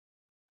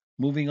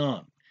 Moving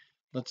on,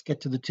 let's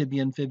get to the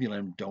tibia and fibula.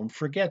 And don't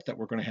forget that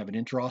we're going to have an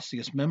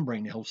interosseous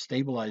membrane to help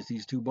stabilize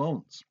these two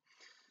bones.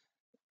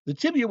 The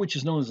tibia, which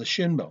is known as the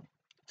shin bone,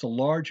 it's a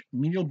large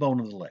medial bone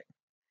of the leg.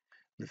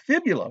 The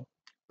fibula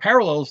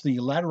parallels the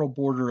lateral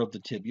border of the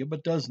tibia,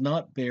 but does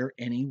not bear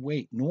any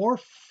weight, nor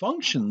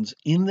functions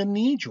in the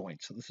knee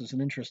joint. So this is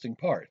an interesting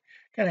part.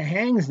 Kind of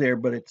hangs there,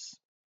 but it's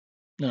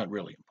not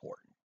really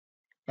important.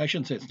 I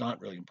shouldn't say it's not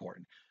really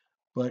important,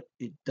 but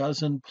it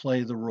doesn't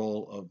play the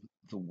role of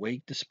the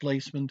weight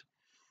displacement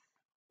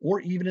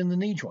or even in the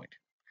knee joint.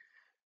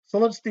 So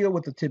let's deal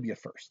with the tibia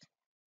first.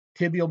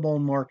 Tibial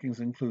bone markings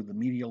include the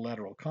medial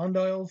lateral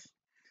condyles.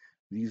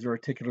 These are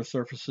articular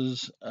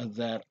surfaces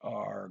that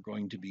are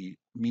going to be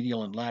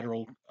medial and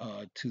lateral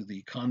to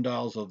the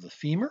condyles of the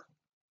femur.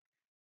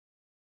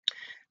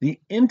 The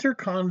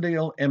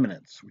intercondylar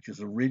eminence, which is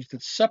a ridge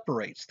that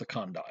separates the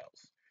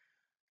condyles.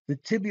 The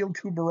tibial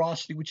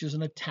tuberosity, which is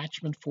an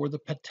attachment for the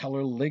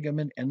patellar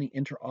ligament, and the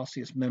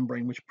interosseous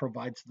membrane, which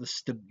provides the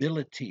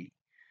stability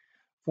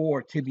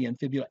for tibia and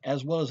fibula,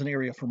 as well as an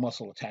area for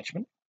muscle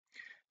attachment.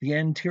 The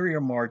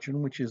anterior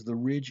margin, which is the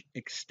ridge,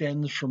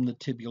 extends from the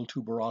tibial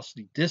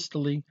tuberosity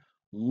distally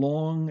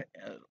along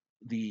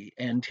the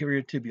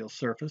anterior tibial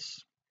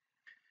surface.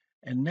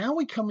 And now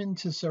we come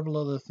into several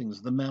other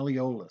things, the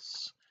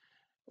malleolus.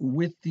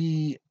 With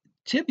the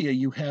tibia,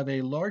 you have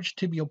a large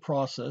tibial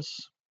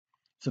process.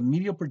 It's a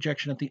medial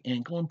projection at the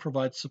ankle and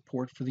provides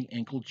support for the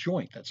ankle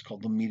joint. That's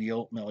called the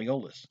medial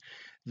malleolus.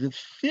 The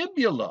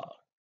fibula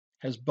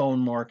has bone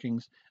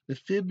markings. The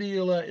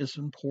fibula is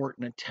an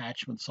important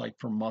attachment site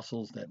for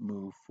muscles that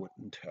move foot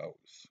and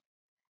toes.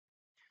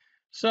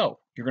 So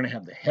you're going to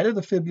have the head of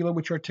the fibula,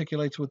 which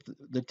articulates with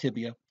the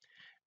tibia,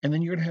 and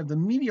then you're going to have the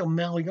medial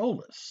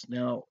malleolus.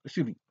 Now,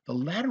 excuse me, the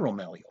lateral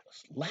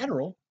malleolus.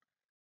 Lateral,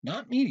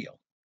 not medial.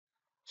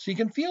 So you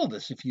can feel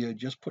this if you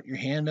just put your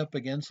hand up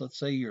against, let's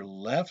say, your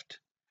the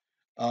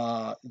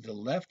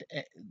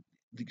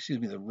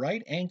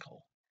right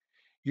ankle.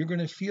 You're going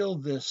to feel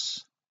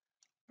this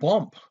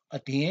bump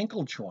at the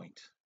ankle joint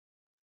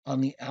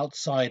on the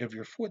outside of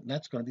your foot, and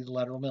that's going to be the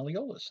lateral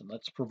malleolus, and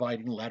that's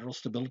providing lateral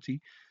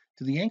stability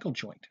to the ankle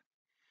joint.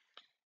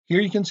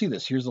 Here you can see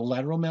this. Here's the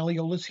lateral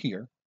malleolus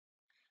here.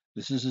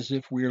 This is as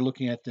if we are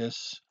looking at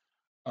this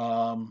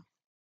from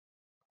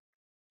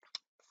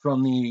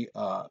the,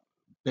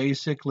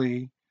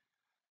 basically,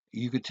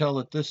 you could tell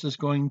that this is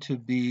going to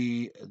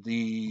be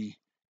the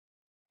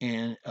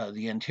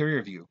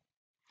anterior view.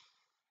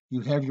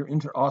 You have your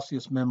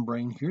interosseous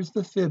membrane. Here's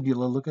the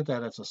fibula. Look at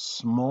that. It's a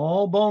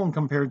small bone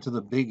compared to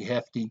the big,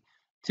 hefty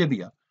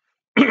tibia.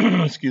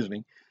 Excuse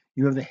me.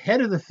 You have the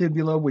head of the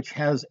fibula, which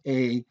has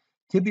a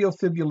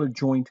tibiofibular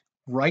joint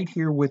right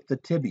here with the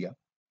tibia.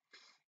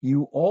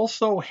 You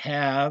also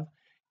have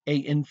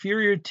an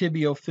inferior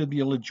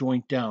tibiofibular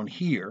joint down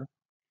here.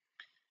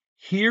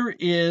 Here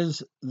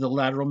is the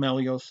lateral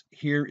malleus.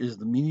 Here is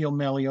the medial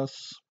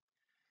malleus.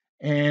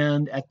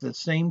 And at the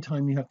same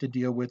time, you have to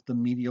deal with the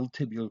medial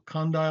tibial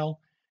condyle.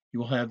 You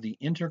will have the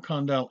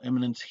intercondyle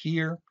eminence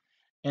here,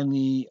 and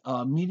the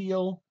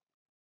medial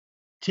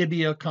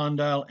tibia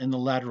condyle and the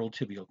lateral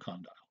tibial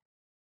condyle.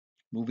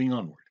 Moving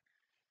onward.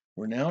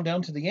 We're now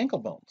down to the ankle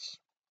bones.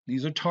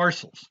 These are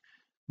tarsals.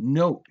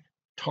 Note,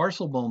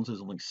 tarsal bones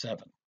is only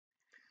 7.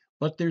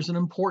 But there's an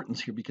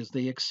importance here because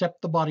they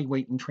accept the body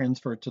weight and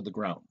transfer it to the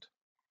ground.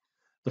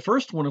 The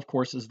first one, of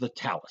course, is the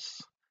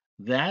talus.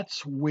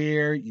 That's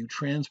where you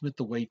transmit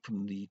the weight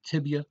from the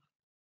tibia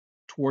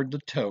toward the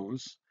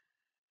toes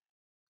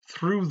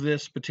through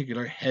this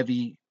particular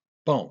heavy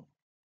bone.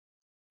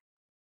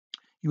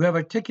 You have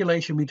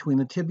articulation between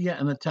the tibia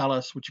and the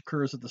talus, which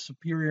occurs at the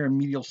superior and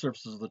medial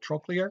surfaces of the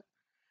trochlear.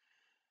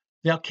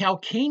 Now,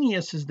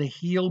 calcaneus is the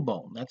heel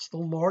bone. That's the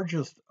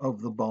largest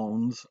of the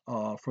bones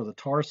for the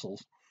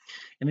tarsals,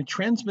 and it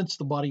transmits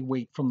the body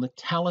weight from the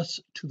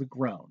talus to the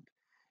ground.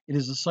 It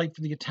is the site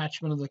for the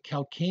attachment of the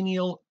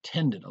calcaneal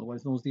tendon,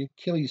 otherwise known as the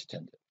Achilles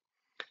tendon.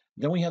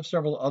 Then we have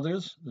several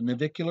others, the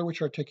navicular,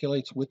 which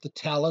articulates with the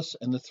talus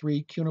and the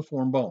 3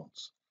 cuneiform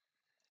bones.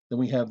 Then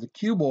we have the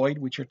cuboid,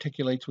 which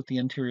articulates with the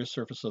anterior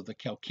surface of the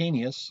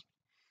calcaneus.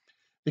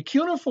 The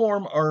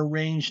cuneiform are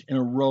arranged in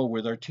a row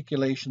with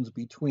articulations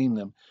between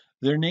them.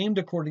 They're named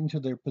according to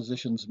their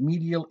positions,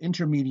 medial,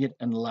 intermediate,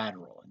 and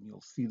lateral. And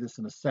you'll see this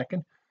in a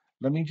second.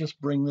 Let me just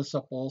bring this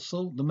up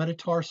also. The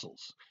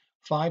metatarsals,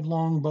 5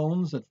 long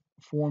bones that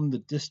form the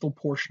distal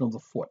portion of the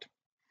foot.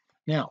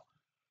 Now,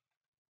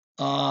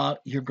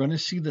 you're going to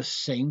see the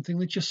same thing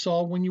that you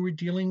saw when you were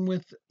dealing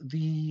with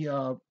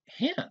the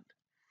hand.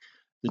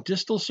 The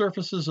distal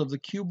surfaces of the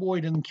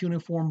cuboid and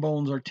cuneiform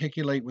bones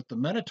articulate with the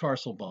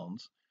metatarsal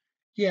bones.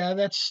 Yeah,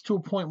 that's to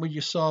a point where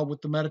you saw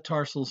with the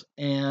metatarsals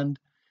and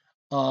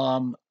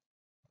the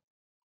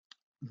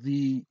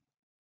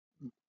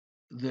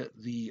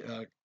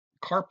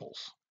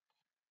carpals.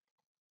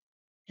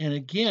 And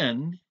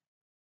again,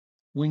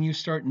 when you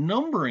start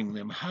numbering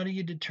them, how do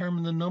you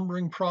determine the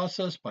numbering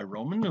process? By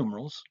Roman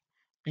numerals.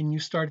 And you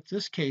start,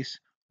 this case,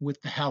 with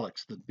the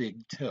hallux, the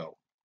big toe.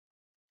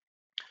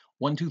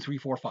 1, 2, 3,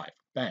 4, 5.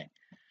 Bang.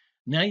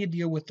 Now you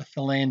deal with the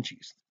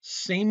phalanges.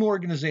 Same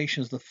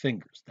organization as the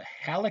fingers. The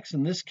hallux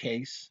in this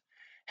case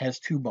has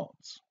 2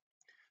 bones.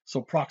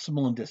 So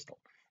proximal and distal.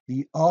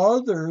 The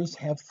others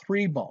have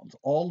 3 bones,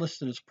 all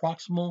listed as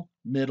proximal,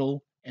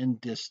 middle,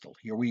 and distal.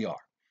 Here we are.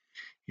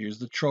 Here's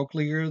the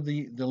trochlear,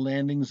 the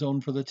landing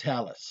zone for the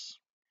talus.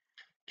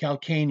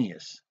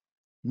 Calcaneus,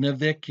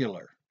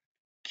 navicular,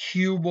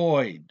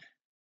 cuboid,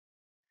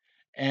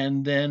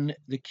 and then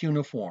the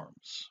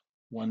cuneiforms.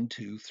 1,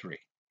 2, 3.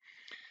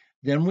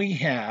 Then we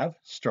have,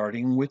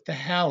 starting with the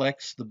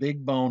hallux, the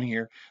big bone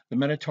here, the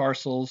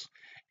metatarsals,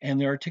 and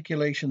the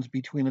articulations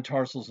between the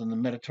tarsals and the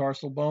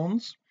metatarsal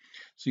bones.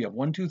 So you have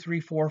 1, 2, 3,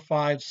 4,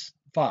 5,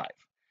 5.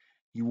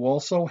 You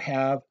also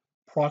have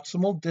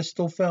proximal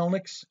distal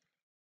phalanx,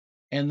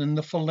 and then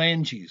the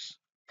phalanges,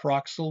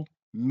 proximal,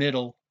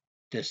 middle,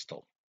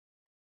 distal.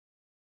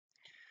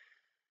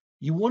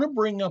 You want to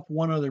bring up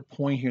one other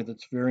point here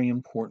that's very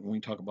important when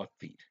we talk about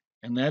feet,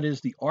 and that is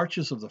the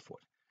arches of the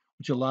foot,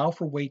 which allow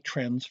for weight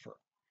transfer.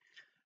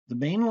 The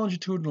main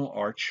longitudinal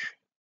arch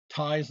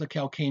ties the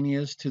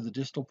calcaneus to the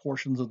distal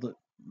portions of the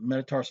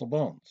metatarsal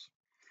bones.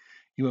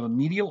 You have a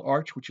medial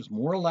arch, which is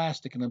more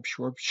elastic and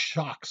absorbs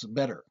shocks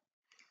better.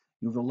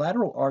 You have a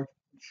lateral arch,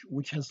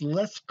 which has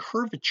less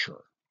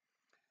curvature.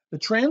 The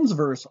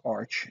transverse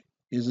arch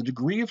is a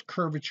degree of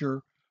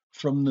curvature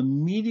from the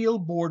medial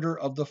border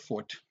of the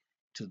foot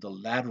to the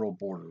lateral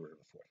border of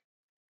the foot.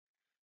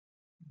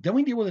 Then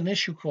we deal with an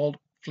issue called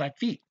flat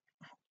feet.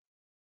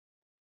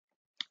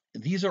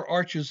 These are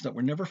arches that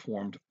were never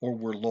formed or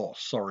were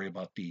lost. Sorry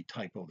about the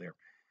typo there.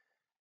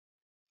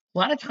 A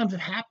lot of times it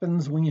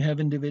happens when you have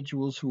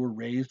individuals who are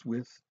raised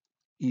with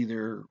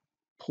either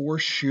poor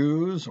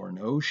shoes or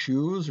no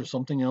shoes or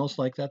something else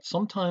like that.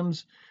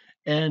 Sometimes,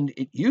 and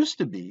it used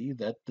to be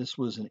that this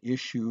was an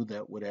issue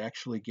that would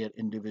actually get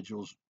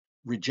individuals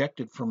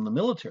rejected from the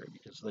military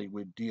because they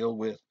would deal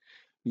with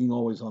being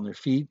always on their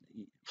feet.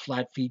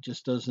 Flat feet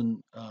just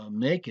doesn't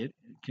make it.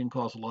 It can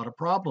cause a lot of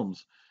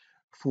problems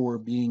for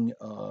being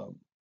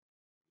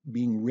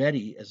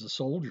ready as a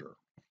soldier.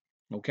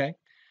 Okay,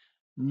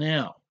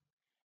 now.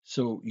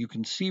 So you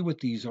can see what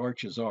these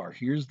arches are.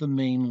 Here's the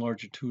main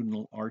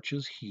longitudinal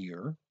arches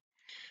here.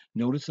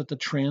 Notice that the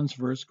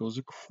transverse goes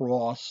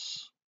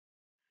across,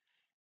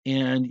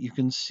 and you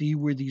can see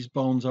where these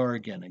bones are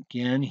again.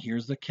 Again,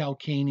 here's the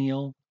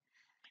calcaneal,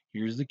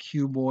 here's the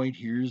cuboid,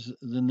 here's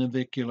the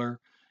navicular.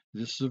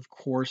 This, of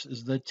course,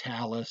 is the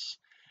talus,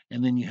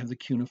 and then you have the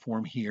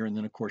cuneiform here, and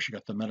then, of course, you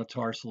got the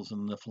metatarsals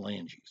and the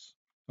phalanges.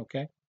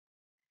 Okay?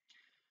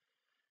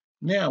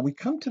 Now, we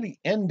come to the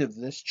end of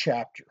this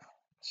chapter.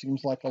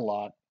 Seems like a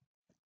lot.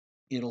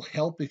 It'll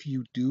help if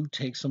you do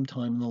take some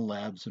time in the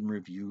labs and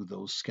review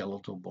those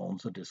skeletal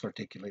bones, the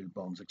disarticulated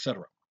bones,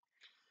 etc.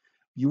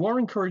 You are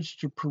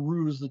encouraged to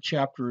peruse the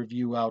chapter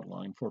review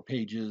outline for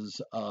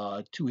pages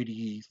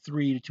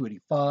 283 to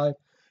 285.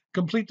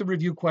 Complete the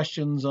review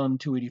questions on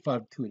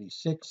 285 to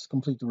 286.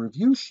 Complete the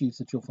review sheets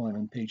that you'll find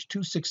on page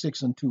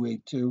 266 and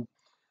 282.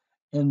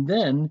 And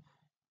then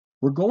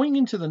we're going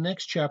into the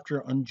next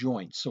chapter on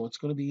joints. So it's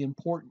going to be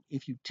important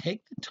if you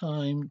take the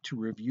time to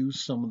review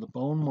some of the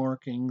bone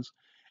markings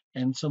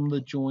and some of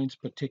the joints,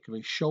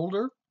 particularly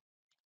shoulder,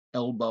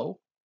 elbow,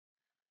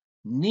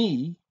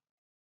 knee,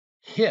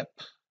 hip,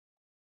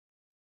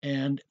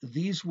 and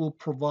these will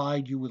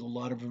provide you with a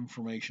lot of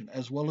information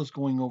as well as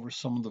going over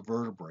some of the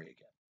vertebrae again.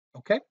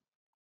 Okay?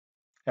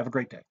 Have a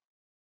great day.